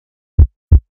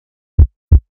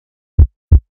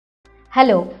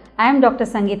Hello, I am Dr.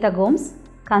 Sangeeta Gomes,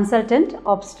 Consultant,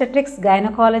 Obstetrics,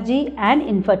 Gynecology and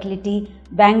Infertility,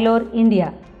 Bangalore,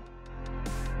 India.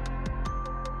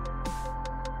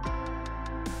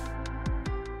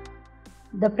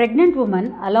 The pregnant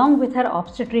woman, along with her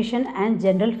obstetrician and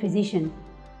general physician,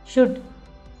 should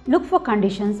look for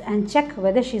conditions and check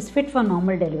whether she is fit for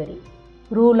normal delivery.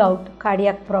 Rule out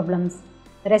cardiac problems,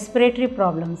 respiratory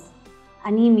problems,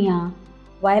 anemia,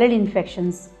 viral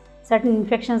infections, certain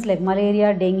infections like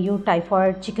malaria, dengue,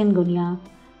 typhoid, chikungunya,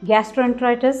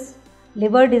 gastroenteritis,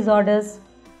 liver disorders,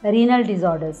 renal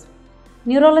disorders,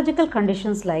 neurological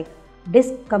conditions like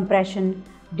disc compression,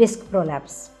 disc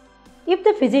prolapse. If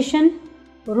the physician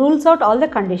rules out all the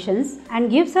conditions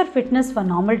and gives her fitness for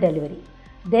normal delivery,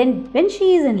 then when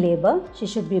she is in labor, she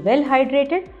should be well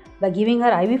hydrated by giving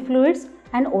her IV fluids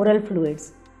and oral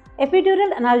fluids.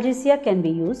 Epidural analgesia can be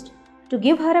used to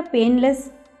give her a painless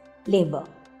labor.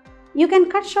 You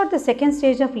can cut short the second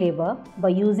stage of labor by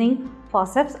using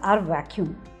forceps or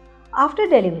vacuum. After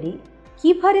delivery,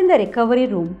 keep her in the recovery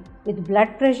room with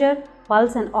blood pressure,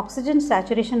 pulse and oxygen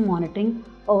saturation monitoring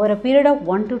over a period of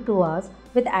 1 to 2 hours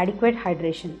with adequate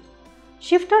hydration.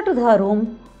 Shift her to her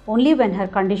room only when her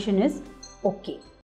condition is okay.